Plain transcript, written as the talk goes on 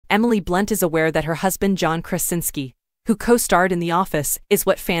Emily Blunt is aware that her husband John Krasinski, who co-starred in The Office, is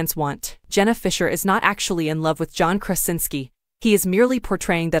what fans want. Jenna Fischer is not actually in love with John Krasinski. He is merely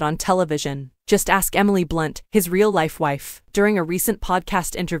portraying that on television. Just ask Emily Blunt, his real-life wife. During a recent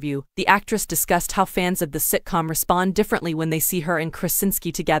podcast interview, the actress discussed how fans of the sitcom respond differently when they see her and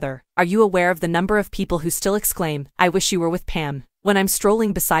Krasinski together. Are you aware of the number of people who still exclaim, "I wish you were with Pam," when I'm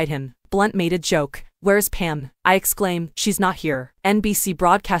strolling beside him? Blunt made a joke. "Where's Pam?" I exclaim, "She's not here." NBC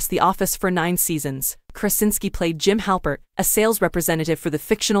broadcast The Office for 9 seasons. Krasinski played Jim Halpert, a sales representative for the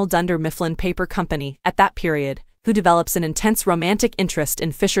fictional Dunder Mifflin Paper Company, at that period, who develops an intense romantic interest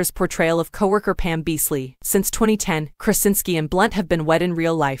in Fisher's portrayal of coworker Pam Beesly. Since 2010, Krasinski and Blunt have been wed in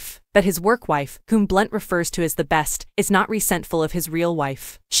real life, but his work wife, whom Blunt refers to as the best, is not resentful of his real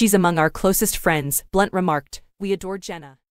wife. "She's among our closest friends," Blunt remarked. "We adore Jenna.